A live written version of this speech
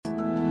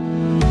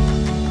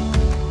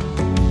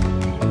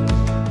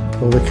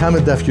Bava Kamma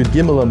daf Yud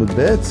Gimel Amud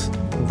Bet,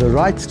 the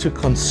right to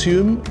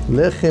consume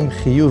lechem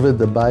חיובא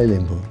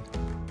דבעלים.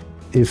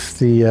 If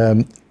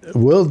the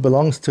world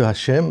belongs to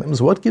Hashem,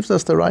 what gives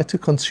us the right to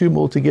consume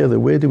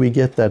altogether? Where do we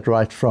get that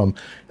right from?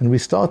 And we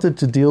started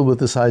to deal with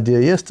this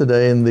idea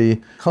yesterday in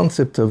the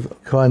concept of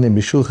Kohanim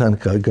Mishulchan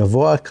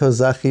Gavoa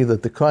Kozachi,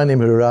 that the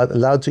Kohanim are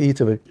allowed to eat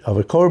of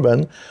a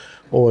korban,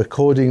 or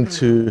according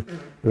to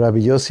Rabbi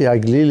Yossi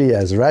Aglili,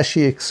 as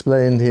Rashi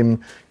explained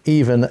him,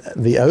 even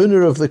the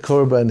owner of the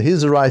korban,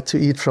 his right to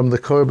eat from the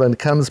korban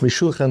comes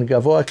mishulchan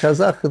gavoa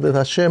kazach, that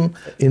Hashem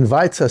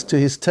invites us to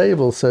his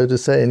table, so to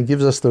say, and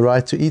gives us the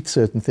right to eat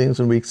certain things.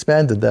 And we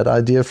expanded that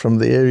idea from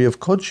the area of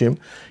kodshim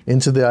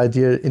into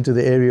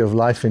the area of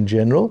life in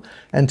general.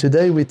 And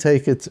today we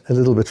take it a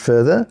little bit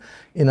further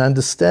in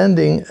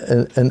understanding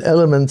an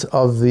element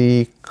of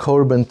the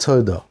korban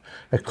todah.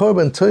 A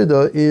korban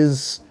todah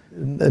is,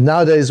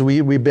 nowadays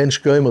we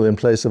bench gomel in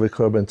place of a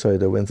korban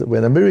todah.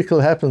 When a miracle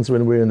happens,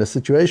 when we're in a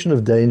situation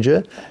of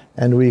danger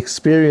and we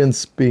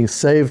experience being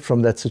saved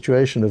from that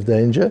situation of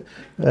danger,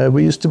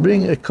 we used to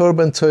bring a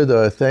korban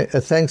todah,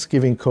 a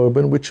thanksgiving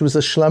korban, which was a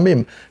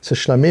shlamim. So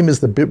shlamim is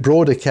the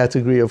broader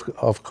category of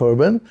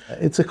korban.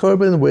 It's a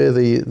korban where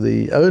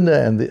the owner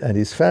and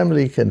his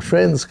family and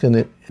friends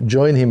can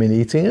join him in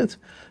eating it.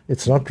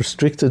 It's not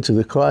restricted to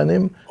the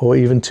Kohanim or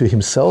even to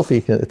himself.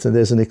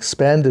 There's an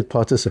expanded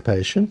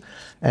participation.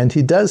 And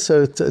he does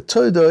so.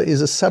 Todah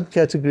is a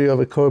subcategory of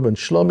a korban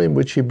shlomim,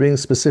 which he brings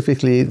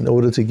specifically in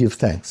order to give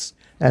thanks.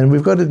 And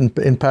we've got it in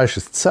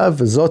Parashas Tzav,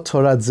 V'zot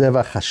Torat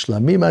Zevach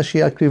HaShlamim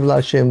Asher Yakriv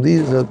LaHashem.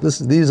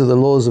 These are the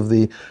laws of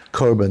the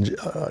korban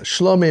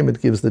shlomim.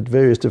 It gives the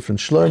various different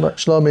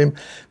shlomim.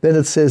 Then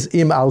it says,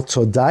 Im al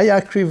Todah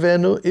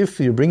Yakrivenu, if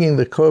you're bringing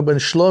the korban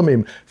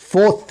shlomim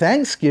for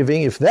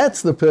thanksgiving, if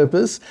that's the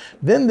purpose,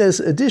 then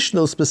there's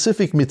additional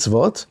specific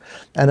mitzvot.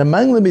 And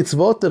among the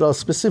mitzvot that are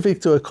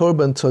specific to a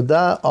korban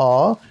todah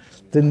are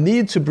the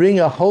need to bring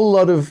a whole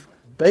lot of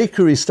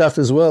bakery stuff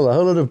as well, a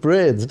whole lot of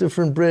breads,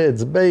 different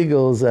breads,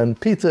 bagels and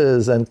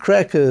pitas and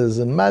crackers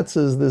and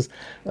matzahs.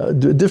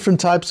 There's different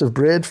types of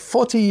bread.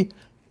 40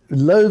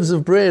 loaves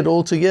of bread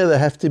altogether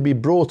have to be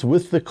brought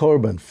with the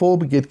korban. 4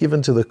 get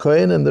given to the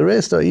kohen and the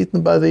rest are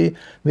eaten by the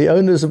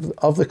owners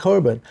of the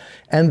korban.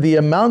 And the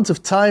amount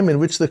of time in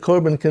which the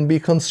korban can be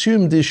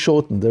consumed is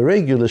shortened. The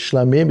regular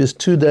shlamim is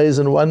 2 days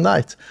and 1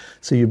 night.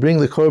 So you bring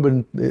the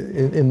korban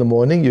in the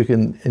morning, you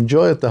can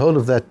enjoy it the whole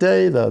of that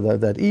day,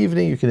 that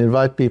evening, you can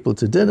invite people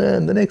to dinner,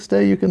 and the next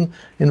day you can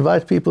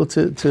invite people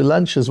to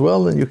lunch as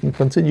well, and you can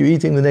continue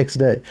eating the next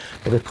day.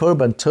 But a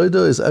korban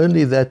todah is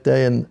only that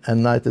day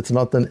and night, it's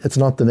not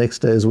the next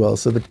day as well.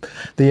 So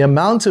the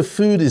amount of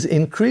food is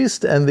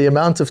increased and the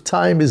amount of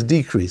time is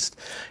decreased.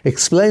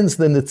 Explains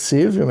the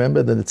Netziv.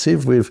 Remember the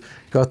Netziv we've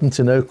gotten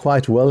to know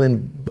quite well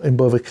in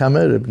Bava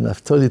Kamma, Reb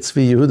Naftali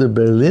Tzvi Yehuda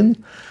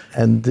Berlin.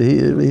 And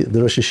the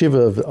Rosh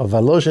Yeshiva of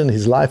Volozhin,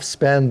 his life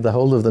spanned the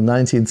whole of the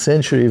 19th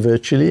century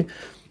virtually.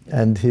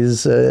 And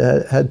he's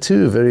had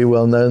 2 very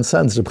well-known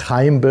sons, Reb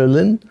Chaim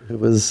Berlin, who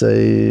was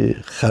a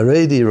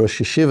Haredi Rosh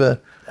Yeshiva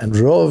and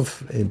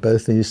Rov,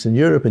 both in Eastern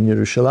Europe and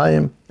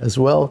Yerushalayim as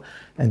well.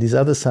 And his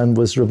other son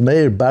was Reb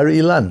Meir Bar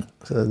Ilan.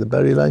 So the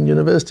Bar Ilan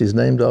University is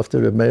named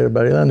after Reb Meir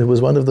Bar Ilan, who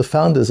was one of the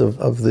founders of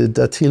the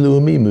Dati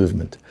Leumi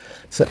movement.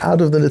 So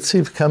out of the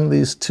Netziv come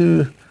these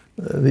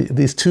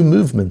two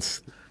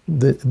movements.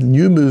 The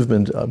new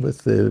movement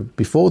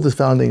before the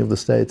founding of the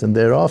state and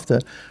thereafter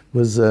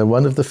was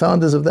one of the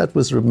founders of that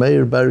was Reb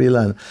Meir Bar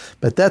Ilan.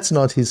 But that's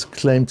not his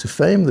claim to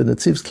fame. The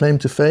Netziv's claim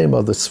to fame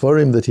are the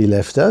Sforim that he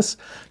left us,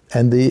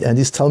 and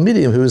his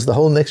Talmidim, who is the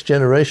whole next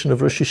generation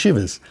of Rosh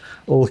Yeshivas,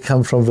 all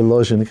come from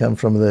Volozhin, come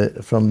from the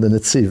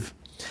Netziv.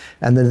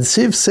 And the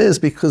Netziv says,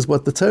 because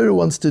what the Torah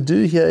wants to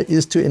do here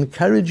is to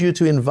encourage you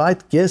to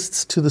invite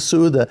guests to the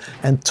Su'udah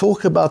and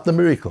talk about the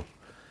miracle.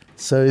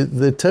 So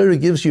the Torah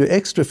gives you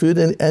extra food,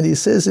 and he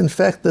says, in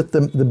fact, that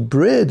the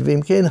bread,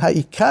 v'imkein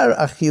ha'ikar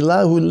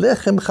achilahu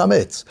lechem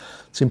chametz.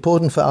 It's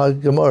important for our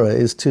Gemara,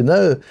 is to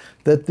know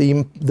that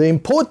the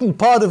important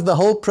part of the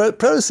whole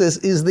process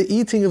is the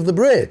eating of the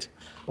bread.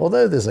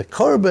 Although there's a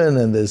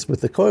korban, and with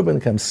the korban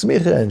comes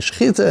smicha and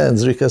shchita and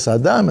zrikas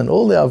adam and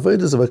all the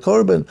avodas of a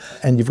korban,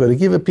 and you've got to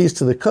give a piece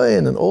to the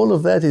kohen, and all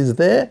of that is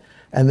there,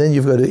 and then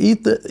you've got to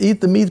eat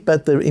the meat,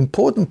 but the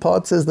important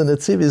part, says the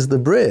Netziv, is the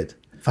bread.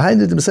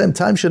 Find it in the same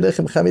time,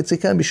 Shelechem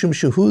Chametzikan, Mishum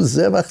Shehu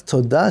Zevach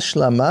Todah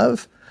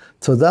Shlamav,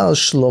 Todah al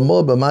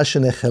Shlomo B'ma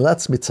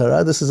Shenechelatz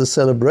Mitzara. This is a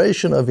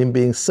celebration of him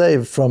being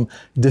saved from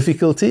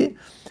difficulty,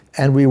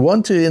 and we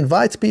want to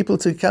invite people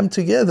to come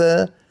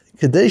together.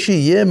 Kedei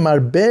sheyeh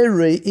marbeh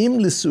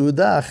re'im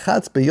l'su'uda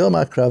achat b'yom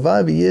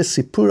ha'akrava v'yeh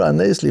sipur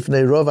anes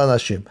lifnei rov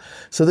anashim.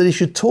 So that he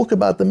should talk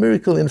about the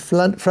miracle in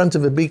front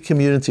of a big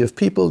community of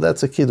people.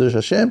 That's a Kiddush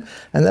Hashem,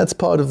 and that's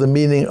part of the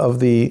meaning of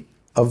the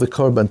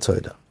Korban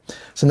Todah.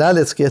 So now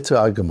let's get to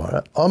our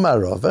Gemara. Omar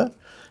Rava,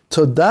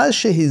 Todah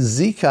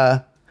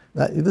shehizika.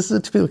 Now this is a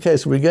typical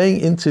case. We're going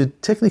into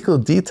technical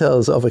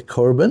details of a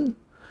korban,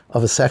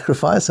 of a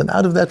sacrifice, and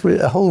out of that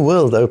a whole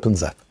world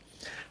opens up.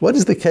 What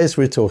is the case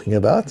we're talking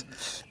about?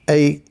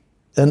 A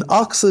an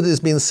ox that has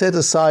been set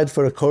aside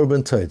for a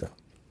korban todah.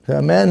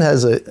 A man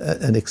has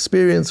an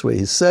experience where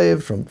he's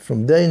saved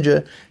from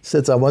danger. He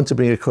says, I want to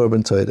bring a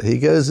korban todah. He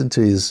goes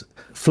into his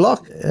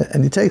flock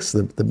and he takes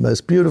the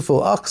most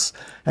beautiful ox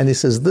and he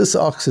says, this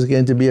ox is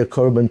going to be a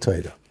korban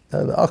todah.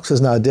 The ox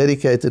is now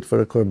dedicated for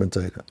a korban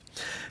todah.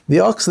 The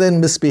ox then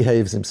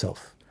misbehaves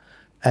himself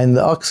and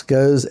the ox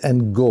goes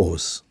and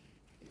gores.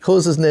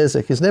 Causes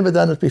nezek. He's never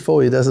done it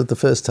before. He does it the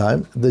first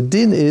time. The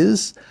din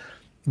is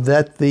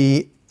that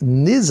the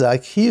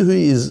nizak, he who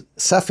is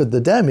suffered the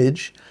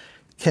damage,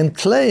 can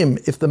claim,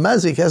 if the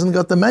mazik hasn't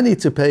got the money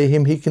to pay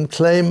him, he can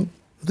claim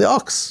the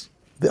ox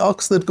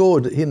that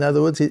gored. In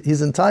other words,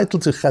 he's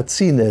entitled to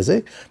chatzi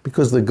nezek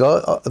because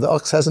the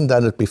ox hasn't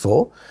done it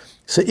before.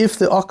 So if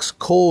the ox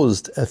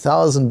caused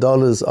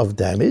 $1,000 of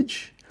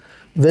damage,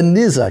 the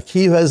nizak,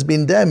 he who has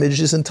been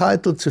damaged, is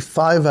entitled to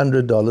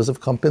 $500 of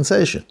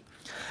compensation.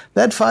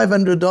 That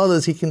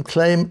 $500 he can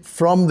claim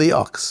from the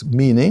ox,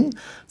 meaning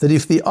that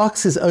if the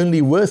ox is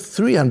only worth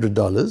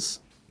 $300,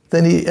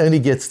 then he only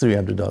gets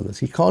 $300.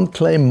 He can't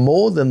claim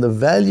more than the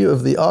value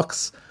of the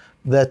ox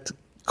that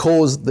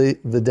caused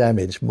the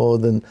damage,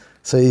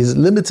 so he's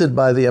limited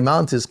by the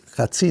amount is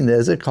chatzi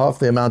nezek, half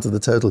the amount of the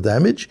total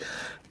damage,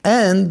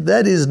 and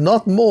that is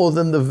not more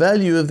than the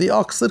value of the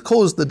ox that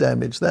caused the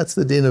damage. That's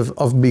the din of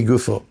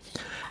migufo.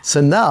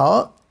 So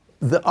now,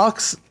 the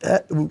ox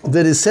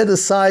that is set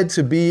aside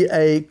to be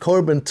a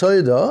korban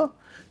todah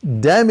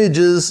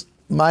damages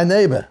my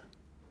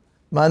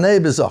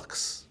neighbor's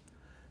ox.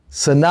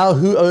 So now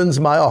who owns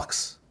my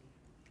ox?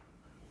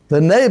 The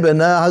neighbor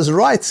now has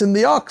rights in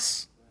the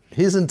ox.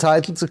 He's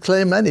entitled to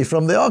claim money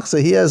from the ox, so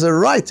he has a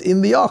right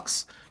in the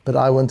ox. But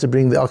I want to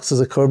bring the ox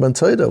as a korban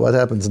todah. What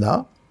happens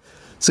now?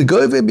 So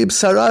goyve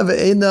mibsara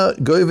ve'ena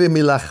goyve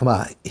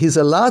milachma. He's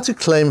allowed to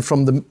claim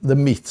from the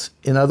meat.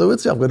 In other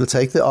words, I've got to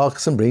take the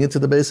ox and bring it to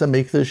the Beis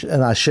HaMikdash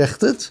and I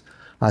shecht it,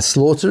 I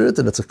slaughter it,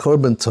 and it's a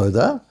korban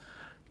todah.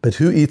 But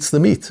who eats the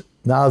meat?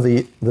 Now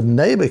the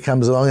neighbor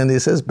comes along and he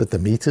says, but the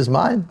meat is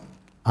mine.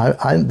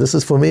 This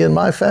is for me and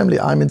my family.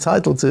 I'm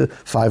entitled to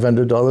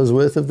 $500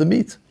 worth of the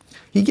meat.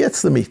 He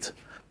gets the meat,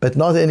 but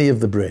not any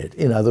of the bread.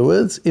 In other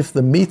words, if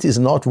the meat is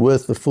not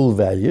worth the full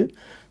value,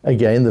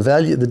 again,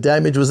 the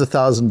damage was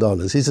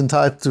 $1,000. He's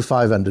entitled to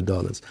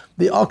 $500.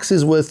 The ox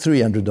is worth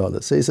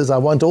 $300. So he says, I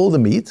want all the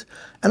meat,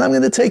 and I'm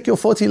going to take your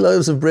 40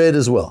 loaves of bread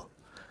as well.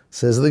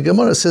 Says the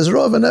Gemara, says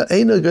Ravana,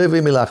 Eino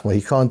Govi Milachma.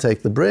 He can't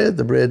take the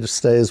bread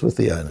stays with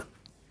the owner.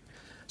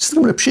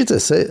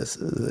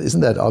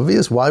 Isn't that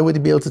obvious? Why would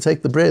he be able to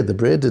take the bread? The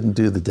bread didn't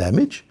do the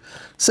damage.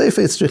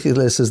 Sefer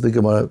Tzrichile, says the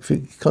Gemara. If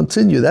you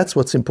continue, that's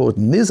what's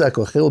important. Nizak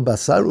ochel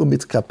basar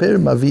umitkaper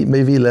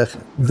mevi lechem.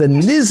 The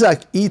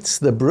nizak eats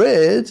the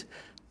bread,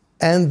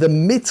 and the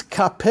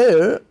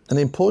mitkaper, an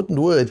important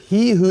word,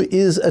 he who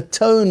is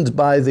atoned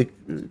by the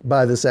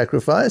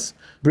sacrifice,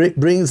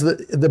 brings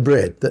the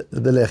bread, the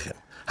lechem.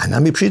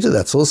 Hanami pshita,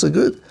 that's also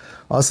good.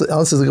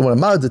 Answers the Gemara,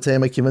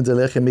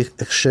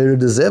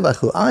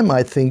 I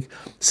might think,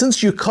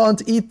 since you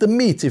can't eat the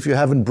meat if you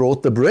haven't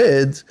brought the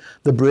bread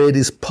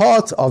is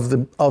part of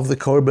the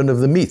korban of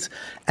the meat.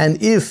 And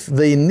if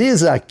the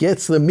nizak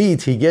gets the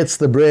meat, he gets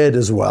the bread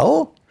as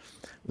well.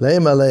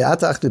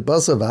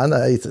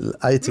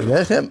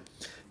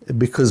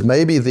 Because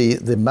maybe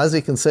the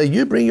mazik can say,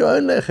 you bring your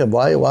own lechem.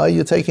 Why are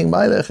you taking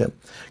my lechem?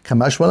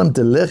 Kamashmalam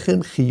de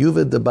lechem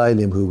חיובא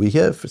דבעלים. Who we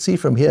see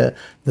from here,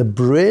 the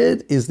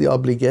bread is the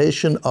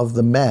obligation of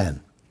the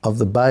man, of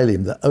the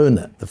bailim, the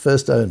owner, the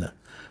first owner,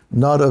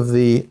 not of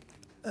the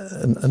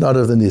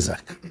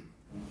nizak.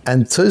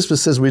 And Tosfos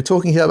says, we're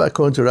talking here about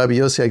according to Rabbi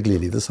Yossi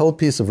Aglili. This whole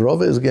piece of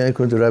Rava is going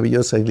according to Rabbi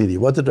Yossi Aglili.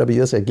 What did Rabbi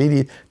Yossi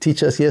Aglili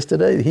teach us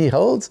yesterday? He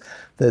holds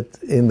that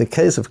in the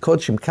case of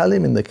Kodshim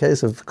Kalim, in the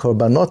case of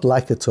Korbanot,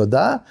 like a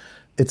Todah,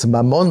 it's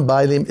Mamon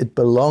Bailim, it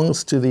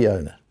belongs to the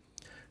owner.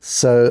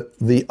 So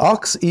the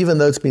ox, even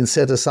though it's been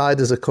set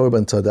aside as a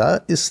Korban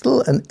Todah, is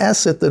still an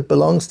asset that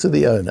belongs to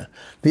the owner.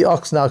 The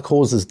ox now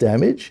causes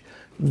damage.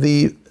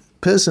 The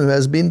person who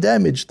has been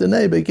damaged, the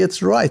neighbor,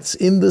 gets rights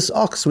in this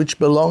ox which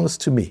belongs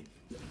to me.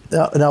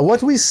 Now,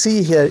 what we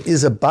see here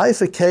is a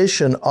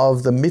bifurcation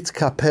of the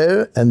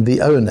mitkaper and the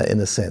owner,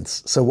 in a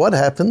sense. So what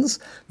happens?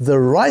 The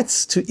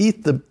rights to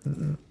eat the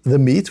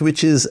meat,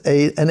 which is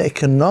an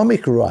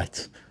economic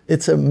right,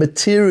 it's a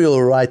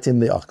material right in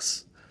the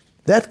ox,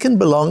 that can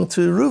belong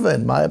to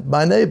Reuven,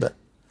 my neighbor.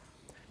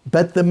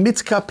 But the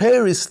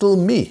mitkaper is still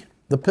me,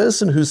 the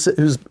person whose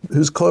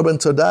korban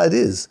todah it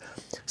is.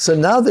 So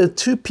now there are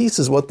two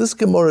pieces. What this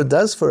Gemara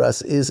does for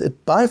us is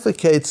it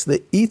bifurcates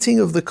the eating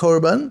of the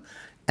korban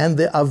and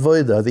the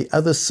avodah, the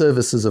other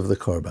services of the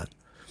korban.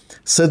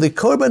 So the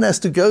korban has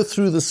to go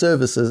through the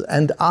services,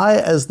 and I,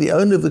 as the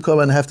owner of the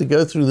korban, have to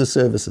go through the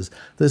services.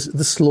 The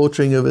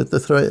slaughtering of it, the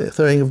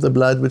throwing of the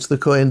blood, which the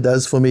kohen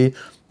does for me,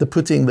 the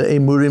putting the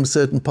emurim,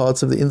 certain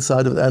parts of the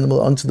inside of the animal,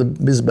 onto the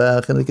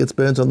mizbeach, and it gets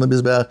burnt on the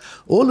mizbeach.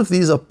 All of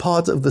these are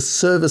part of the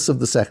service of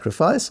the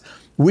sacrifice,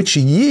 which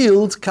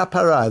yield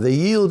kapara, they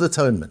yield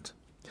atonement.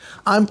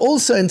 I'm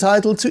also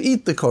entitled to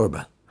eat the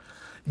korban.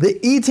 The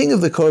eating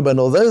of the korban,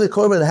 although the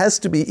korban has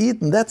to be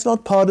eaten, that's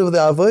not part of the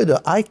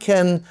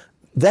avodah.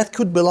 That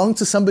could belong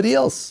to somebody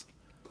else.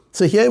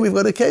 So here we've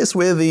got a case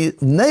where the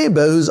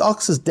neighbor whose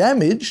ox is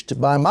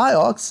damaged by my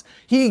ox,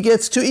 he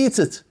gets to eat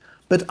it.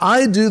 But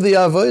I do the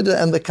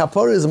avodah and the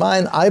kapora is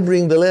mine, I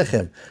bring the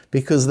lechem,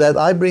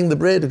 I bring the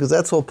bread, because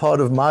that's all part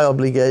of my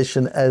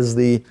obligation as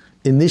the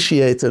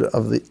initiator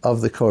of the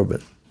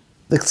korban.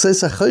 The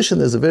K'tzeis HaChoshen,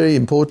 there's a very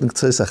important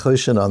K'tzeis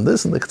HaChoshen on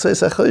this, and the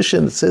K'tzeis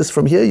HaChoshen, it says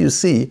from here you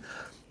see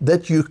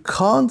that you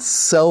can't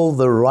sell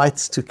the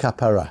rights to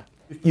kapara.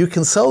 You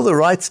can sell the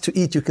rights to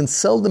eat, you can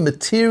sell the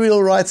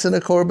material rights in a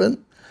korban,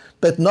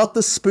 but not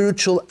the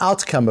spiritual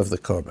outcome of the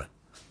korban.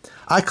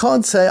 I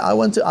can't say, I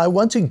want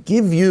to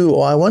give you,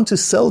 or I want to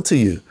sell to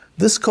you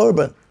this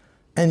korban,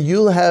 and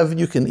you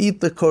can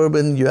eat the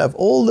korban, you have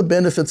all the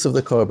benefits of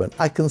the korban.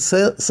 I can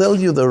sell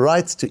you the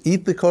rights to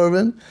eat the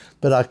korban,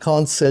 but I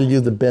can't sell you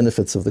the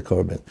benefits of the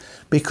korban.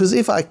 Because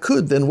if I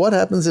could, then what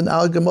happens in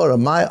our Gemara?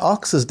 My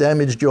ox has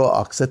damaged your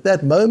ox. At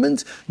that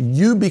moment,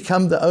 you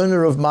become the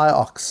owner of my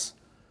ox.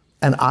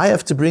 And I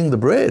have to bring the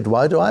bread.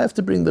 Why do I have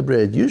to bring the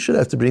bread? You should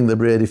have to bring the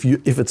bread if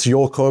it's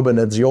your korban,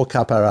 it's your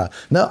kapara.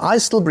 No, I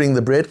still bring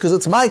the bread because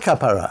it's my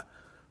kapara.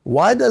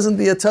 Why doesn't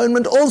the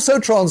atonement also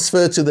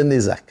transfer to the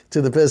nizak,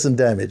 to the person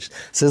damaged?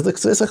 Says the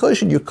K'tzeis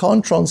HaChoshen, you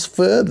can't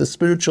transfer the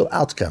spiritual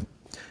outcome.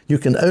 You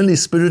can only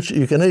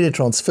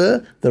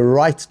transfer the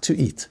right to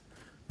eat.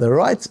 The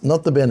right,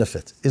 not the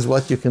benefit, is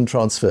what you can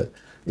transfer,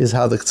 is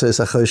how the K'tzeis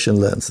HaChoshen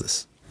learns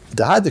this.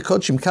 Rabbi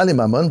Yossi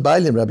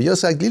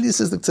Aglili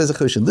says the K'tzeis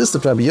HaChoshen. This, the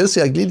Rabbi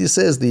Yossi Aglili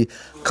says, the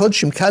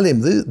Kodshim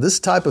Kalim, this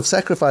type of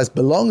sacrifice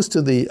belongs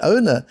to the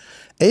owner.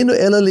 That's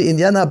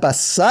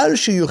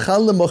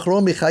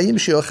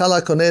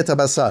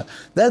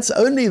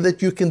only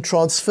that you can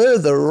transfer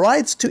the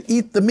right to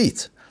eat the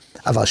meat.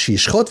 But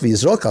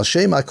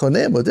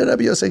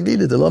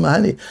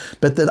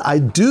that I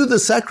do the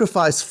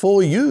sacrifice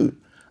for you.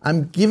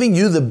 I'm giving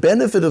you the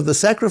benefit of the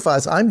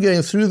sacrifice. I'm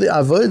going through the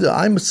avodah.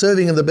 I'm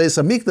serving in the Beis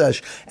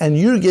HaMikdash, and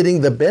you're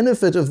getting the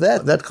benefit of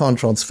that. That can't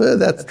transfer.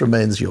 That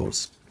remains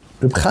yours.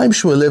 Reb Chaim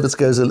Shmulevitz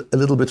goes a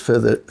little bit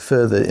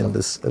further in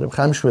this. Reb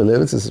Chaim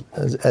Shmulevitz,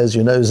 as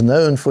you know, is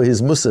known for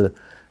his Musar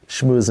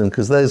Shmuzim,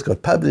 because those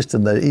got published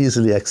and they're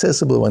easily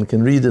accessible. One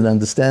can read and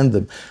understand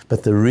them.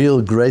 But the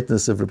real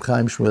greatness of Reb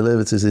Chaim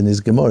Shmulevitz is in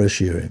his Gemara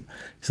Shiurim.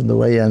 It's in the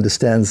way he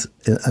understands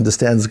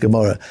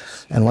Gemara.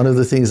 And one of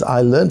the things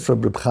I learned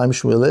from Reb Chaim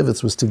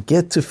Shmulevitz was to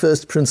get to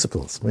first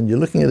principles. When you're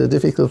looking at a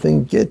difficult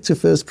thing, get to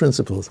first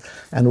principles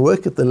and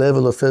work at the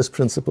level of first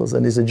principles.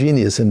 And he's a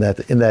genius in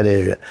that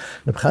area.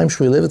 Reb Chaim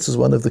Shmulevitz is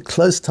one of the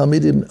close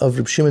Talmidim of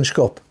Reb Shimon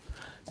Shkop.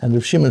 And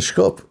Reb Shimon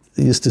Shkop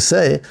used to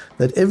say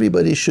that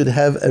everybody should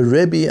have a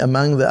Rebbe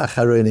among the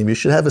Acharonim. You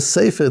should have a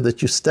Sefer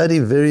that you study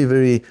very,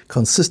 very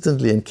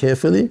consistently and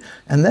carefully,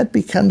 and that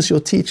becomes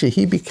your teacher.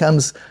 He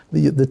becomes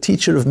the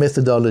teacher of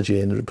methodology.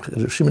 And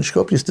Reb Shimon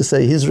Shkop used to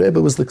say his Rebbe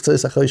was the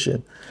K'tzeis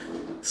HaChoshen.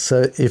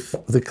 So if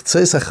the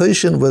K'tzeis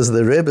HaChoshen was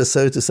the Rebbe,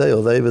 so to say,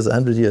 although he was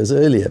 100 years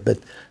earlier, but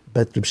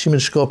Reb Shimon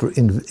Shkop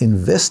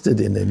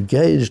invested in,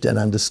 engaged and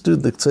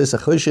understood the K'tzeis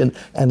HaChoshen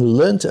and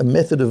learnt a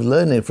method of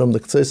learning from the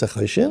K'tzeis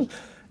HaChoshen.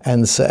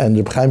 And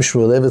Reb Chaim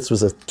Shmulevitz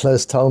was a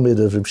close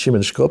Talmud of Reb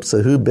Shimon Shkop,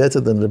 so who better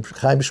than Reb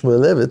Chaim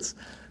Shmulevitz,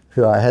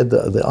 who I had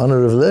the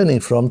honor of learning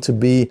from, to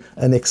be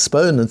an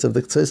exponent of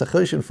the K'tzeis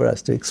HaChoshen for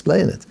us, to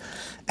explain it.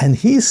 And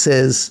he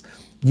says,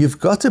 you've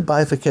got to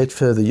bifurcate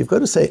further. You've got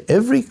to say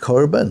every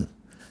korban,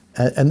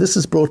 and this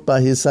is brought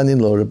by his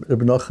son-in-law,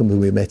 Reb Nochem, who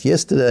we met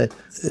yesterday.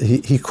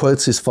 He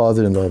quotes his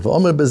father-in-law,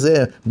 V'omer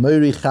Bezer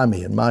Moiri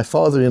Chami, and my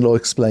father-in-law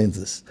explains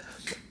this.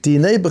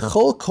 Dinei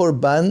b'chol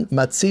korban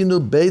matzinu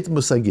beit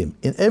musagim.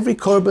 In every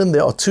korban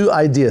there are two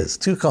ideas,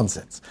 two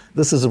concepts.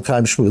 This is Reb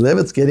Chaim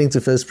Shmulevitz getting to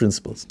first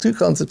principles. Two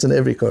concepts in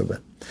every korban.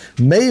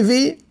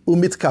 Mevi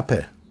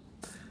umitkaper.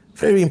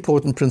 Very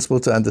important principle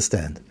to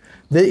understand.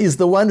 There is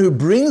the one who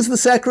brings the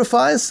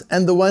sacrifice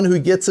and the one who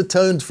gets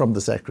atoned from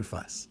the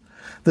sacrifice.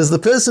 There's the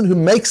person who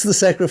makes the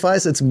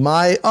sacrifice, it's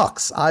my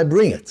ox, I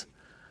bring it.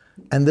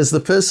 And there's the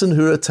person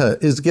who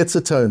gets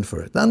atoned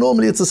for it. Now,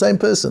 normally it's the same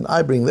person.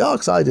 I bring the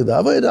ox, I do the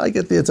avodah, I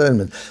get the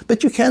atonement.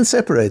 But you can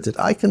separate it.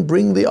 I can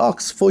bring the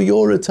ox for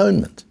your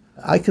atonement.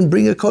 I can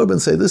bring a korban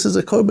and say, this is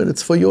a korban,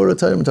 it's for your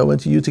atonement. I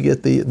want you to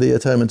get the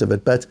atonement of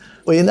it. But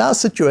we're in our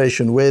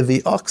situation where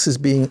the ox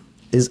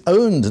is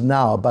owned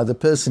now by the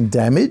person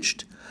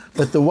damaged,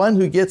 but the one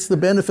who gets the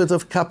benefit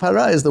of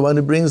kapara is the one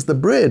who brings the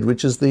bread,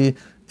 which is the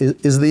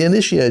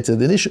initiator,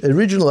 the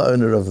original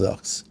owner of the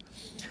ox.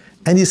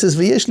 And he says,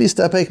 "V'yesh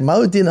listapek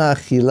ma'udin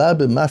ha'achila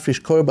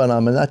b'mafrish korban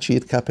al menat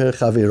she'yitkaper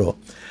chaviro."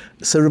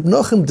 So Reb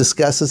Nochem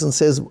discusses and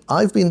says,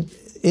 I've been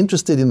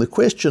interested in the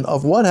question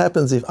of what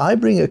happens if I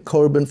bring a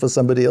korban for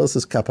somebody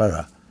else's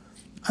kapara.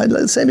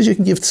 Same as you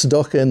can give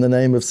tzedakah in the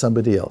name of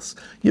somebody else.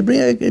 You bring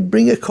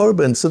a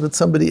korban so that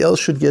somebody else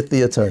should get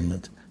the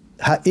atonement.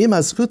 Ha'im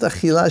hazkut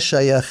achila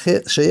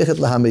sheyechet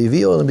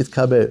lahamevi or the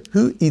mitkaber?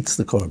 Who eats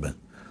the korban?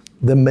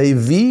 The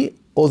mevi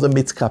or the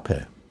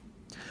mitkaper?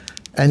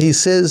 And he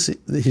says,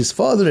 his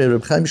father,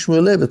 Reb Chaim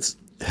Shmulevitz,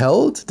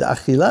 held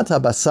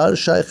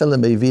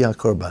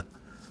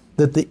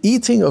that the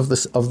eating of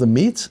the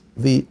meat,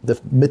 the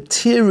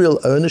material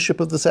ownership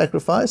of the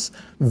sacrifice,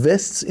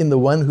 vests in the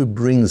one who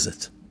brings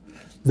it.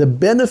 The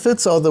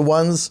benefits are the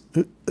one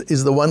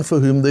for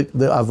whom the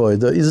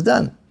avodah is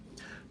done.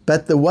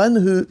 But the one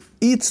who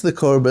eats the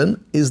korban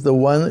is the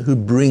one who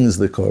brings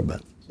the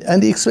korban.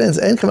 And he explains,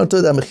 so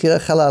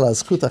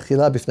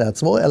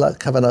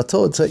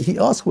he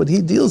asks, what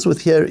he deals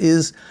with here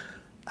is,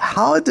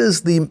 how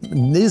does the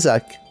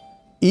nizak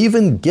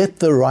even get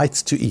the right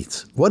to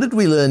eat? What did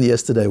we learn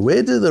yesterday?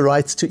 Where do the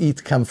rights to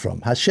eat come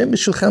from? Hashem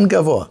b'shulchan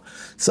gavoah.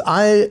 So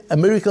a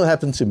miracle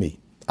happened to me.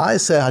 I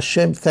say,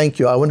 Hashem, thank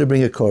you, I want to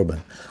bring a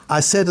korban.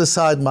 I set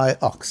aside my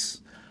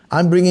ox.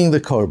 I'm bringing the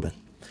korban.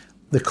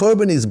 The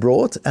korban is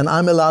brought, and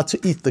I'm allowed to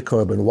eat the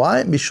korban.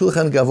 Why?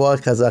 Mishulchan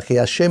gavoah kazachi.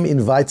 Hashem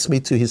invites me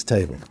to his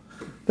table.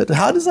 But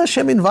how does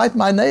Hashem invite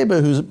my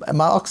neighbor who's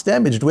my ox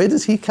damaged? Where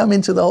does he come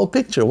into the whole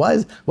picture?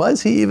 Why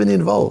is he even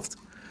involved?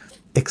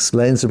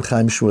 Explains Reb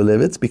Chaim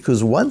Shmulevitz,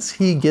 because once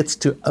he gets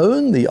to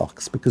own the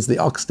ox, because the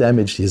ox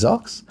damaged his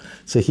ox,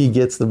 so he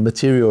gets the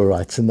material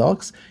rights in the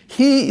ox,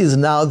 he is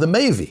now the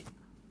Mevi.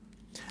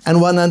 And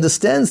one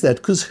understands that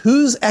because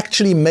who's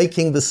actually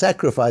making the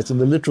sacrifice in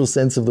the literal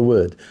sense of the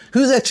word?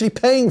 Who's actually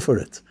paying for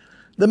it?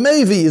 The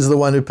Mevi is the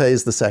one who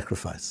pays the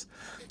sacrifice.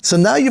 So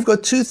now you've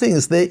got two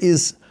things. There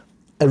is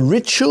a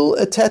ritual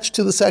attached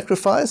to the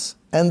sacrifice,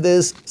 and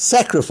there's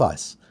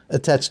sacrifice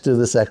attached to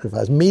the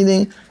sacrifice,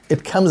 meaning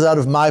it comes out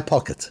of my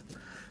pocket.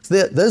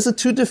 So those are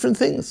two different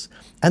things.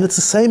 And it's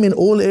the same in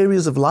all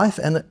areas of life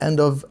and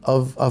of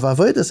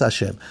avodas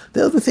Hashem.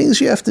 There are the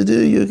things you have to do.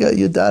 You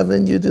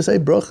daven, you do say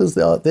brachas.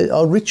 There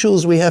are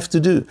rituals we have to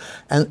do,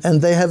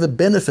 and they have a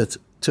benefit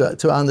to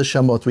our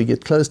neshamot. We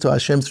get close to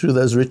Hashem through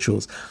those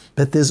rituals.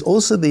 But there's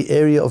also the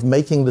area of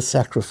making the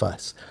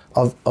sacrifice,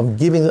 of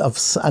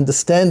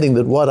understanding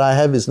that what I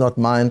have is not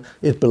mine;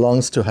 it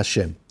belongs to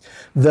Hashem.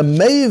 The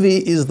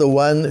Mevi is the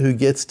one who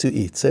gets to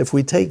eat. So if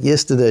we take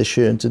yesterday's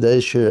shir and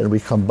today's shir and we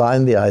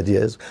combine the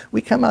ideas,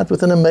 we come out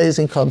with an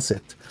amazing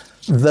concept.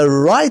 The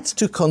right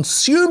to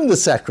consume the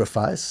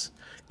sacrifice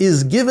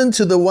is given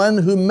to the one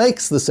who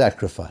makes the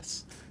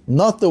sacrifice,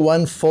 not the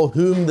one for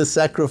whom the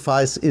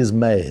sacrifice is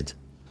made.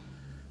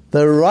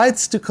 The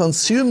rights to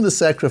consume the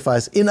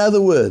sacrifice, in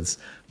other words,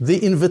 the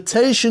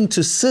invitation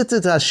to sit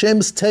at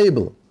Hashem's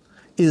table,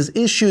 is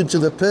issued to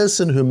the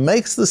person who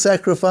makes the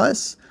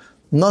sacrifice,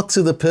 not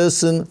to the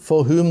person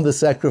for whom the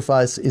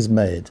sacrifice is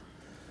made.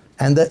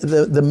 And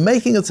the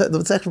making of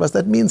the sacrifice,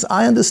 that means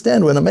I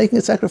understand. When I'm making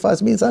a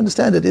sacrifice, it means I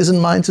understand it isn't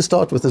mine to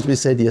start with, as we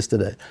said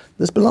yesterday.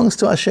 This belongs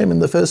to Hashem in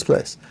the first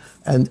place.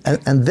 And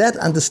that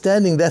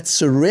understanding, that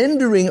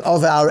surrendering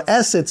of our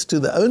assets to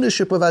the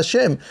ownership of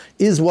Hashem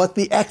is what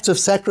the act of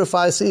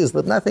sacrifice is,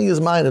 that nothing is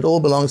mine, it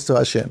all belongs to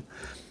Hashem.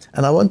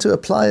 And I want to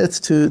apply it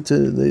to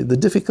the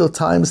difficult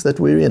times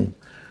that we're in,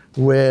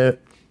 where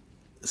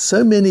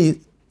so many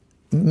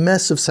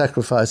massive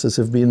sacrifices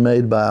have been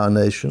made by our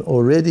nation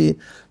already,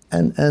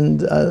 and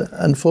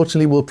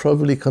unfortunately will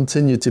probably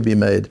continue to be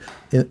made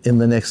in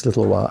the next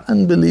little while.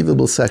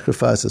 Unbelievable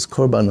sacrifices,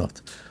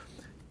 korbanot.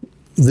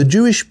 The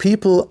Jewish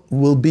people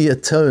will be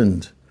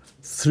atoned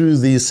through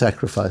these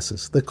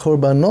sacrifices. The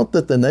korbanot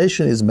that the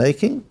nation is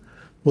making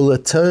will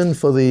atone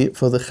for the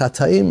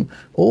chataim,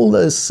 all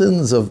those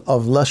sins of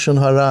lashon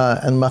hara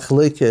and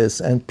machlekes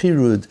and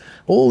pirud,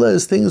 all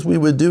those things we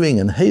were doing,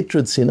 and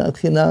hatred, sinat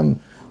chinam,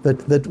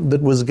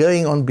 that was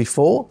going on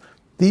before.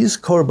 These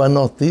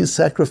korbanot, these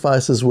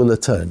sacrifices will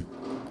atone.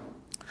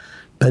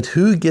 But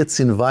who gets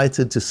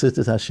invited to sit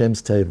at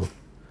Hashem's table?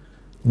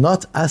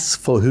 Not us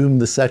for whom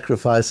the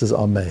sacrifices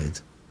are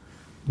made.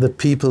 The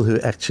people who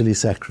actually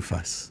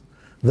sacrifice.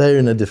 They're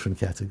in a different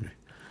category.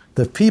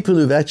 The people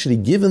who've actually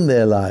given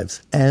their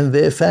lives and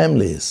their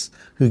families,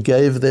 who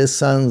gave their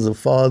sons or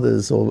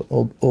fathers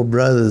or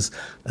brothers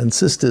and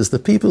sisters, the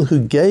people who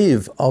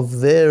gave of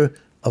their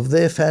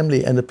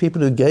family and the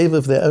people who gave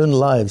of their own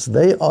lives,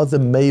 they are the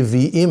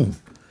Mevi'im.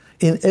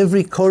 In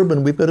every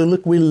korban, we've got to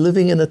look, we're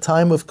living in a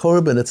time of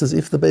korban. It's as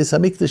if the Beis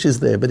HaMikdash is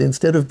there, but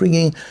instead of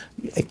bringing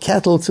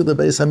cattle to the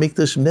Beis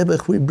HaMikdash,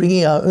 Nebuch, we're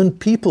bringing our own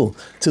people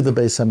to the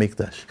Beis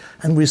HaMikdash.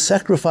 And we're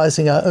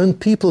sacrificing our own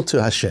people to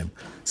Hashem.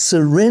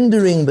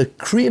 Surrendering the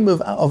cream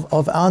of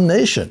our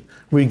nation,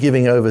 we're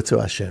giving over to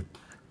Hashem.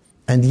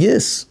 And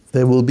yes,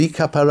 there will be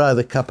kapara.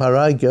 The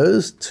kapara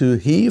goes to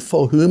he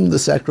for whom the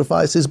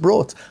sacrifice is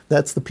brought.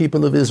 That's the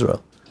people of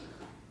Israel.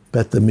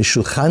 But the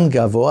mishulchan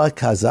gavoah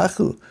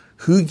kazachu,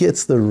 who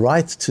gets the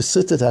right to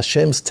sit at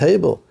Hashem's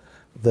table?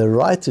 The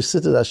right to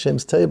sit at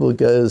Hashem's table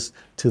goes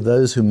to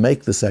those who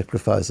make the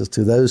sacrifices,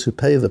 to those who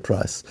pay the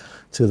price,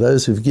 to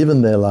those who've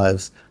given their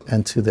lives,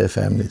 and to their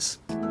families.